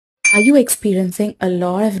Are you experiencing a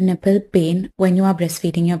lot of nipple pain when you are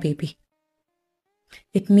breastfeeding your baby?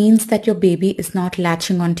 It means that your baby is not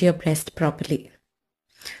latching onto your breast properly.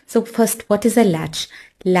 So first, what is a latch?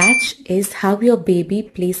 Latch is how your baby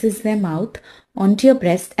places their mouth onto your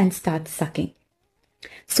breast and starts sucking.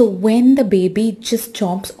 So when the baby just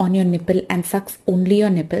chomps on your nipple and sucks only your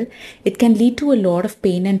nipple, it can lead to a lot of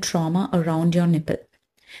pain and trauma around your nipple.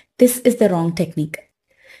 This is the wrong technique.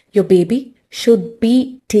 Your baby should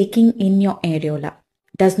be taking in your areola.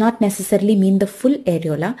 Does not necessarily mean the full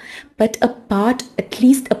areola, but a part, at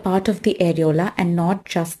least a part of the areola and not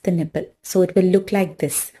just the nipple. So it will look like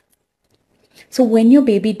this. So when your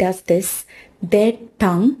baby does this, their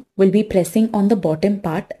tongue will be pressing on the bottom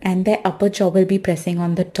part and their upper jaw will be pressing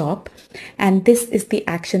on the top. And this is the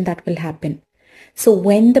action that will happen. So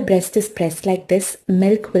when the breast is pressed like this,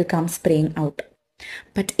 milk will come spraying out.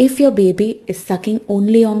 But if your baby is sucking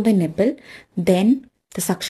only on the nipple, then the suction